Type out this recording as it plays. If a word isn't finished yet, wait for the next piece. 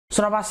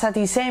Sono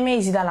passati 6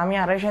 mesi dalla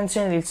mia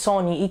recensione del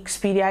Sony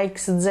Xperia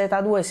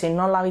XZ3, se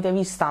non l'avete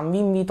vista vi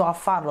invito a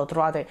farlo,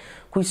 trovate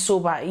qui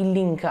sopra il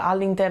link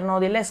all'interno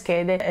delle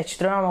schede e ci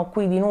troviamo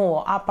qui di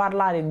nuovo a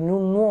parlare di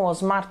un nuovo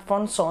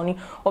smartphone Sony,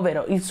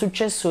 ovvero il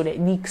successore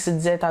di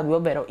XZ2,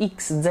 ovvero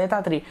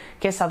XZ3,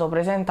 che è stato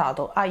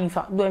presentato a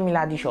IFA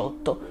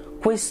 2018.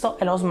 Questo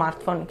è lo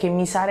smartphone che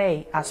mi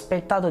sarei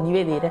aspettato di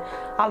vedere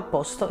al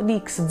posto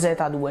di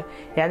XZ2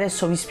 e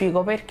adesso vi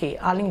spiego perché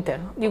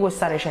all'interno di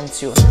questa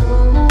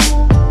recensione.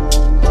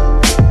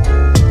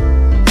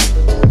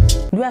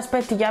 Due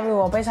aspetti che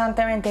avevo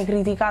pesantemente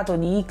criticato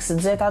di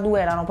XZ2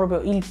 erano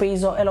proprio il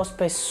peso e lo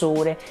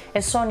spessore,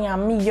 e Sony ha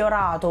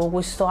migliorato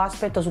questo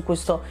aspetto su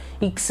questo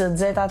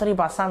XZ3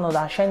 passando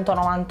da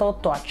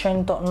 198 a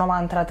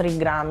 193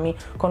 grammi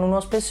con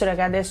uno spessore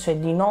che adesso è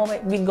di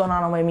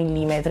 9,9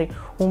 mm,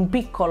 un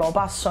piccolo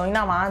passo in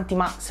avanti,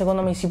 ma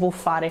secondo me si può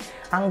fare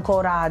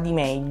ancora di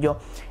meglio.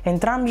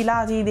 Entrambi i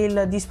lati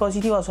del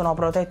dispositivo sono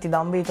protetti da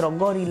un vetro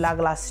Gorilla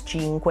Glass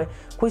 5,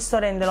 questo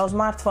rende lo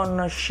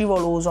smartphone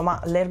scivoloso, ma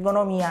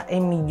l'ergonomia è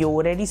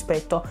migliore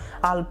rispetto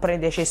al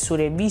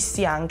predecessore,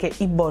 visti anche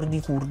i bordi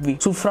curvi.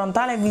 Sul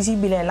frontale è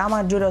visibile la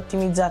maggiore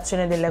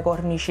ottimizzazione delle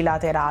cornici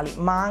laterali,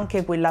 ma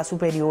anche quella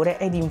superiore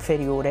ed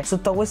inferiore.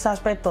 Sotto questo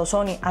aspetto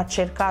Sony ha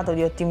cercato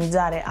di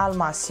ottimizzare al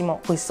massimo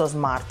questo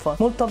smartphone.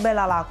 Molto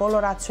bella la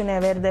colorazione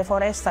verde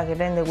foresta che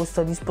rende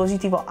questo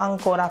dispositivo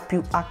ancora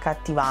più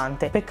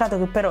accattivante, peccato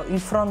che però il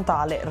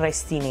frontale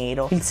resti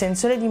nero. Il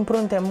sensore di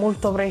impronte è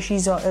molto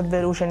preciso e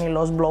veloce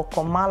nello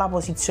sblocco, ma la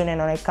posizione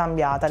non è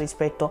cambiata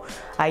rispetto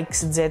a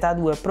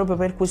XZ2 e proprio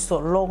per questo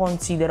lo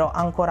considero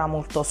ancora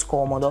molto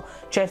scomodo.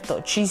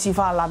 Certo, ci si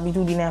fa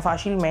l'abitudine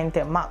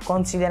facilmente, ma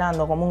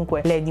considerando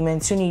comunque le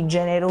dimensioni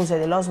generose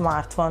dello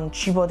smartphone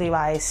ci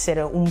poteva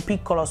essere un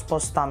piccolo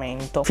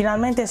spostamento.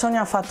 Finalmente Sony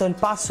ha fatto il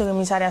passo che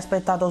mi sarei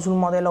aspettato sul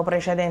modello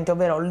precedente,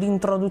 ovvero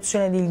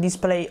l'introduzione del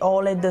display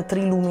OLED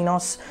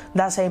Triluminos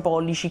da 6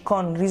 pollici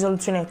con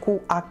risoluzione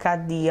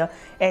QHD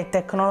e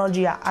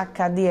tecnologia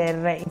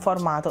HDR in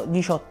formato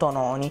 18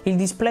 noni. Il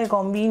display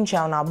convince,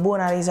 ha una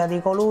buona resa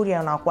dei colori e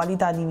una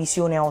qualità di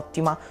visione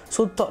ottima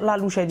sotto la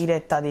luce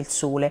diretta del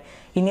sole.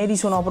 I neri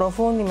sono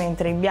profondi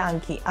mentre i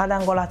bianchi ad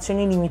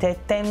angolazioni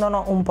limite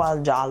tendono un po'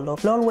 al giallo.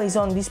 L'Always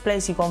On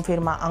Display si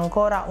conferma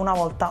ancora una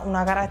volta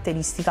una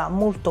caratteristica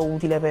molto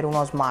utile per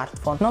uno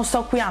smartphone. Non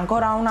sto qui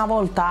ancora una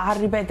volta a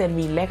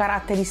ripetervi le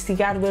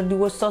caratteristiche hardware di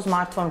questo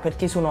smartphone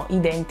perché sono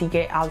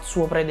identiche al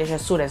suo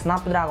predecessore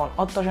Snapdragon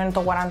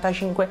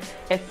 845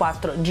 e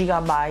 4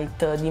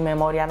 GB di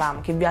memoria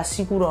RAM, che vi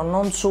assicuro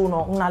non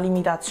sono una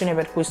limitazione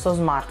per questo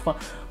smartphone,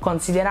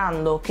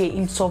 considerando che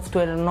il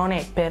software non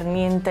è per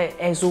niente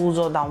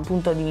esoso da un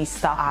punto di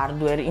vista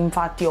hardware,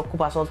 infatti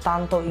occupa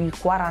soltanto il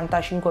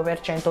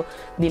 45%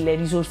 delle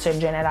risorse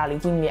generali,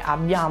 quindi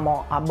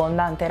abbiamo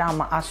abbondante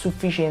RAM a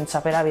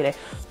sufficienza per avere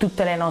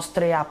tutte le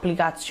nostre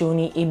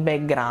applicazioni e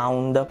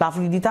background. La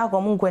fluidità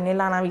comunque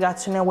nella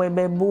navigazione web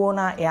è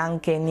buona e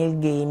anche nel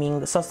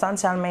gaming,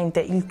 sostanzialmente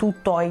il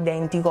tutto è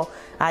identico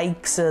a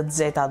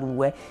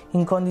XZ2.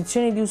 In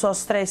condizioni di uso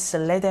stress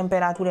le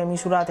temperature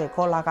misurate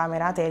con la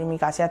camera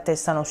termica si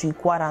attestano sui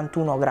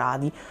 41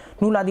 gradi,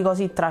 nulla di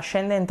così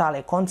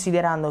trascendentale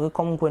considerando che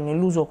comunque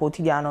nell'uso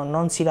quotidiano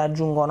non si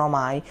raggiungono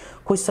mai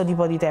questo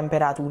tipo di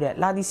temperature.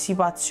 La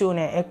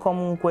dissipazione è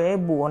comunque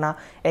buona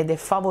ed è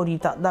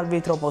favorita dal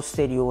vetro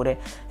posteriore.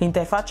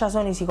 L'interfaccia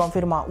Sony si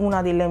conferma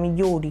una delle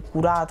migliori,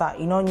 curata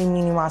in ogni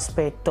minimo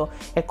aspetto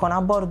e con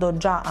a bordo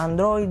già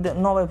Android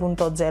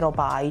 9.0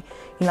 Pie.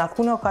 In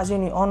alcune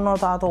occasioni ho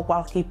notato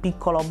qualche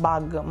piccolo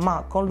bug,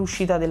 ma con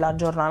l'uscita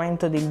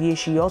dell'aggiornamento del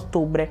 10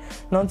 ottobre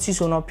non si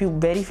sono più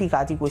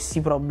verificati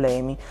questi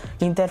problemi.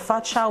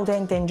 L'interfaccia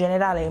utente in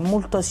generale è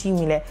molto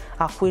simile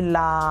a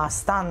quella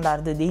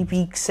standard dei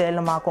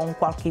Pixel, ma con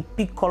qualche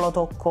piccolo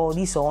tocco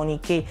di Sony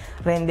che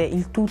rende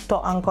il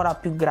tutto ancora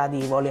più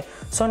gradevole.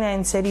 Sony ha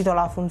inserito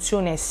la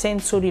funzione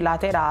sensori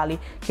laterali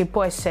che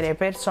può essere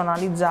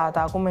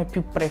personalizzata come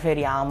più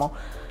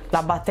preferiamo.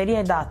 La batteria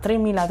è da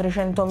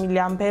 3300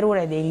 mAh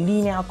ed è in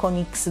linea con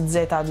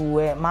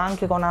XZ2, ma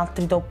anche con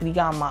altri top di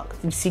gamma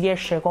si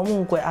riesce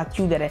comunque a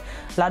chiudere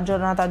la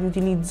giornata di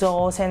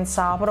utilizzo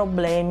senza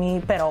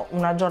problemi, però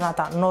una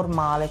giornata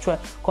normale, cioè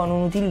con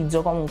un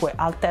utilizzo comunque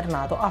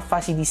alternato a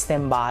fasi di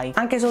stand-by.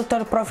 Anche sotto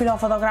il profilo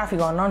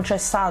fotografico non c'è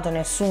stato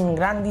nessun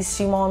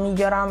grandissimo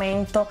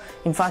miglioramento,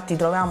 infatti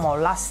troviamo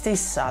la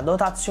stessa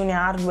dotazione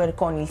hardware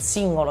con il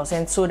singolo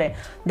sensore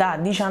da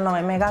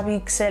 19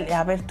 megapixel e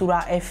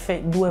apertura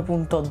f2.0.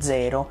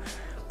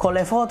 Con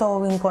le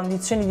foto in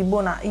condizioni di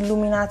buona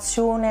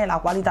illuminazione la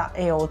qualità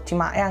è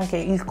ottima e anche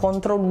il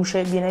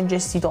controluce viene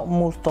gestito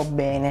molto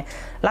bene.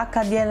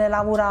 L'HDR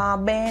lavora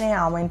bene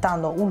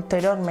aumentando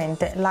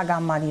ulteriormente la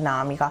gamma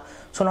dinamica.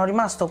 Sono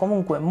rimasto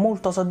comunque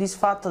molto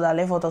soddisfatto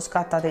dalle foto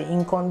scattate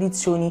in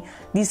condizioni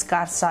di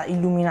scarsa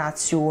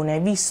illuminazione,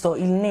 visto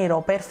il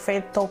nero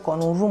perfetto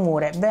con un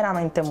rumore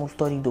veramente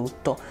molto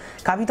ridotto.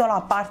 Capitolo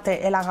a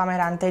parte è la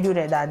camera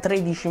anteriore da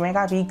 13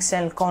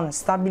 megapixel con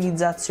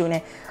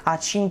stabilizzazione a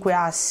 5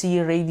 assi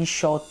bassi ready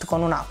shot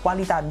con una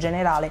qualità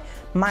generale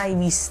mai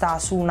vista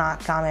su una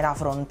camera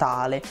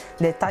frontale,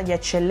 dettagli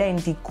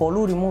eccellenti,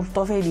 colori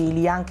molto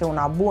fedeli e anche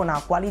una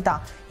buona qualità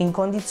in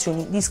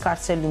condizioni di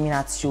scarsa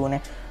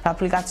illuminazione.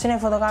 L'applicazione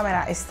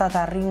fotocamera è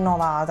stata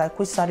rinnovata e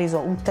questo ha reso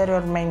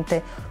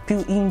ulteriormente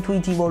più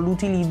intuitivo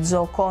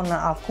l'utilizzo con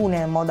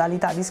alcune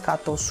modalità di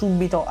scatto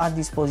subito a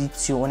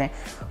disposizione.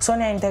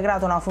 Sony ha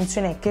integrato una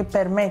funzione che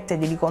permette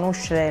di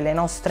riconoscere le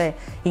nostre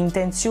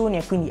intenzioni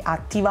e quindi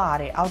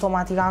attivare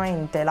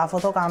automaticamente la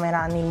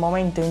fotocamera nel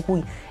momento in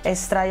cui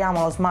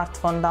estraiamo lo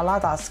smartphone dalla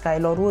tasca e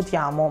lo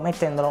ruotiamo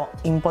mettendolo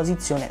in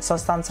posizione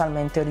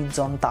sostanzialmente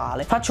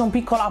orizzontale. Faccio un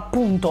piccolo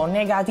appunto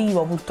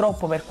negativo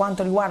purtroppo per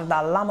quanto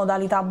riguarda la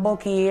modalità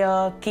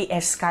bokeh, che è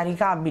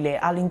scaricabile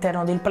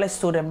all'interno del Play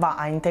Store e va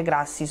a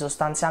integrarsi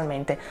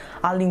sostanzialmente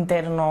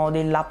all'interno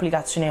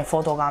dell'applicazione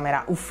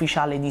fotocamera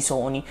ufficiale di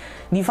Sony.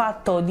 Di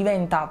fatto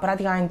diventa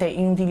praticamente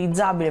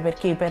inutilizzabile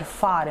perché per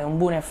fare un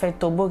buon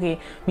effetto bokeh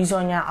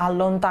bisogna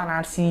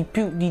allontanarsi di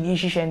più di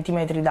 10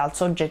 cm dal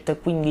soggetto e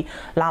quindi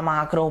la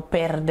macro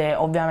perde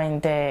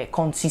ovviamente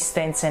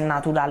consistenza e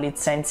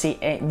naturalezza in sé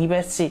e di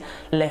per sé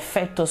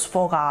l'effetto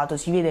sfocato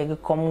si vede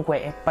che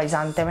comunque è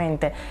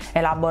pesantemente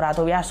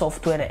elaborato via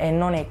software e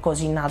non è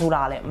così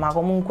naturale, ma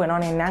comunque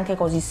non è neanche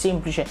così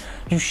semplice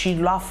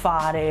riuscirlo a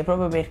fare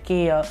proprio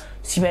perché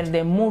si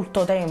perde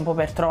molto tempo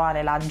per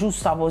trovare la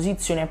giusta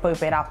posizione e poi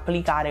per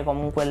applicare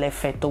comunque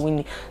l'effetto,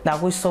 quindi da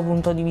questo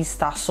punto di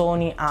vista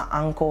Sony ha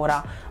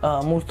ancora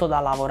molto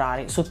da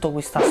lavorare sotto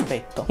questo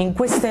aspetto. In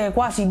queste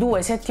quasi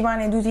 2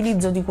 settimane di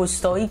utilizzo di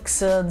questo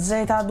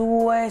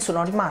XZ2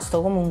 sono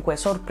rimasto comunque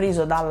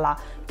sorpreso dalla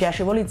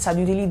piacevolezza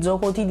di utilizzo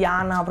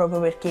quotidiana, proprio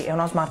perché è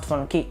uno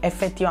smartphone che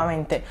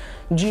effettivamente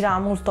gira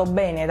molto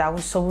bene da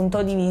questo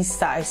punto di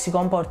vista e si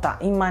comporta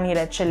in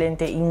maniera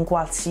eccellente in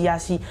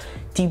qualsiasi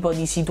tipo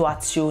di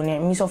situazione.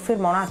 Mi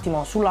soffermo un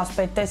attimo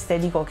sull'aspetto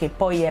estetico, che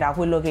poi era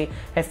quello che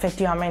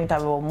effettivamente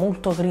avevo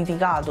molto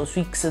criticato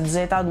su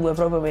XZ2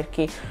 proprio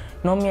perché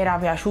non mi era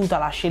piaciuta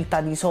la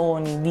scelta di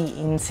Sony di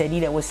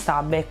inserire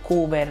questa back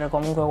cover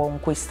comunque con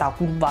questa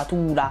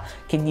curvatura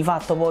che di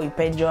fatto poi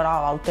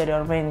peggiorava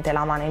ulteriormente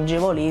la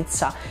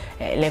maneggevolezza,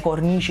 le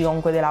cornici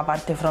comunque della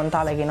parte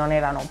frontale che non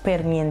erano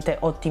per niente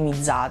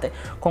ottimizzate.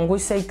 Con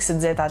questo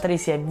XZ3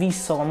 si è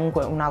visto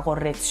comunque una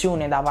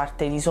correzione da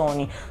parte di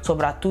Sony,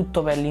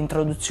 soprattutto per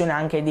l'introduzione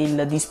anche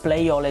del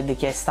display OLED,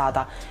 che è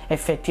stata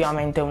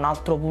effettivamente un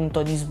altro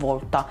punto di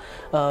svolta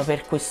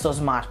per questo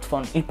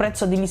smartphone. Il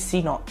prezzo di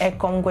listino è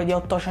comunque di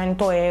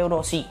 800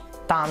 euro, sì,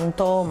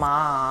 tanto,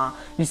 ma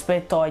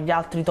rispetto agli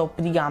altri top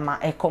di gamma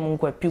è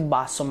comunque più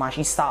basso, ma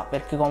ci sta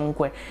perché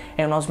comunque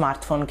è uno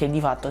smartphone che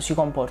di fatto si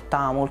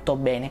comporta molto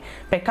bene.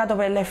 Peccato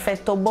per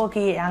l'effetto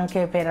bokeh e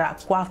anche per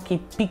qualche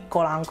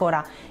piccola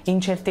ancora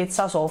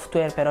incertezza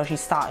software, però ci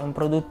sta, è un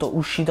prodotto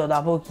uscito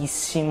da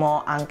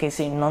pochissimo, anche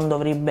se non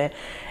dovrebbe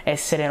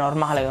essere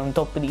normale che un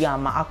top di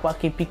gamma ha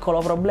qualche piccolo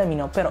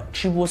problemino, però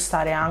ci può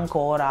stare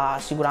ancora.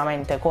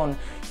 Sicuramente con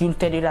gli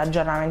ulteriori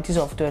aggiornamenti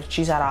software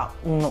ci sarà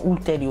un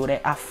ulteriore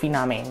affinamento.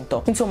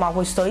 Insomma,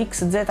 questo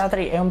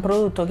XZ3 è un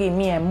prodotto che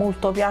mi è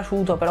molto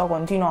piaciuto, però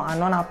continuo a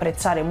non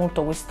apprezzare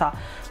molto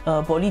questa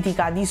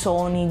politica di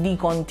Sony di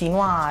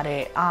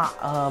continuare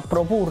a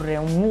proporre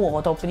un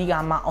nuovo top di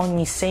gamma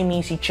ogni 6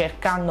 mesi,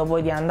 cercando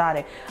poi di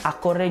andare a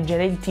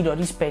correggere il tiro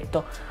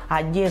rispetto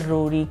agli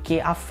errori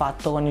che ha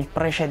fatto con il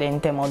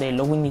precedente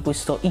modello. Quindi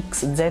questo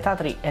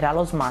XZ3 era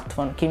lo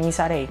smartphone che mi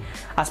sarei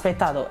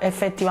aspettato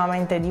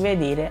effettivamente di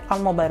vedere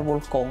al Mobile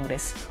World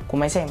Congress.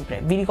 Come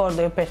sempre vi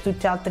ricordo che per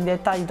tutti gli altri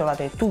dettagli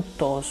trovate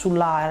tutto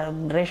sulla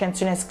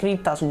recensione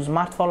scritta su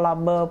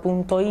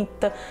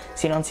SmartphoneLab.it.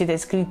 se non siete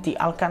iscritti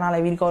al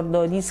canale vi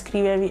ricordo di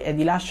iscrivervi e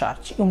di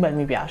lasciarci un bel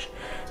mi piace.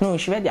 Noi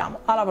ci vediamo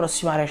alla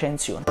prossima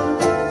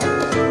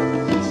recensione.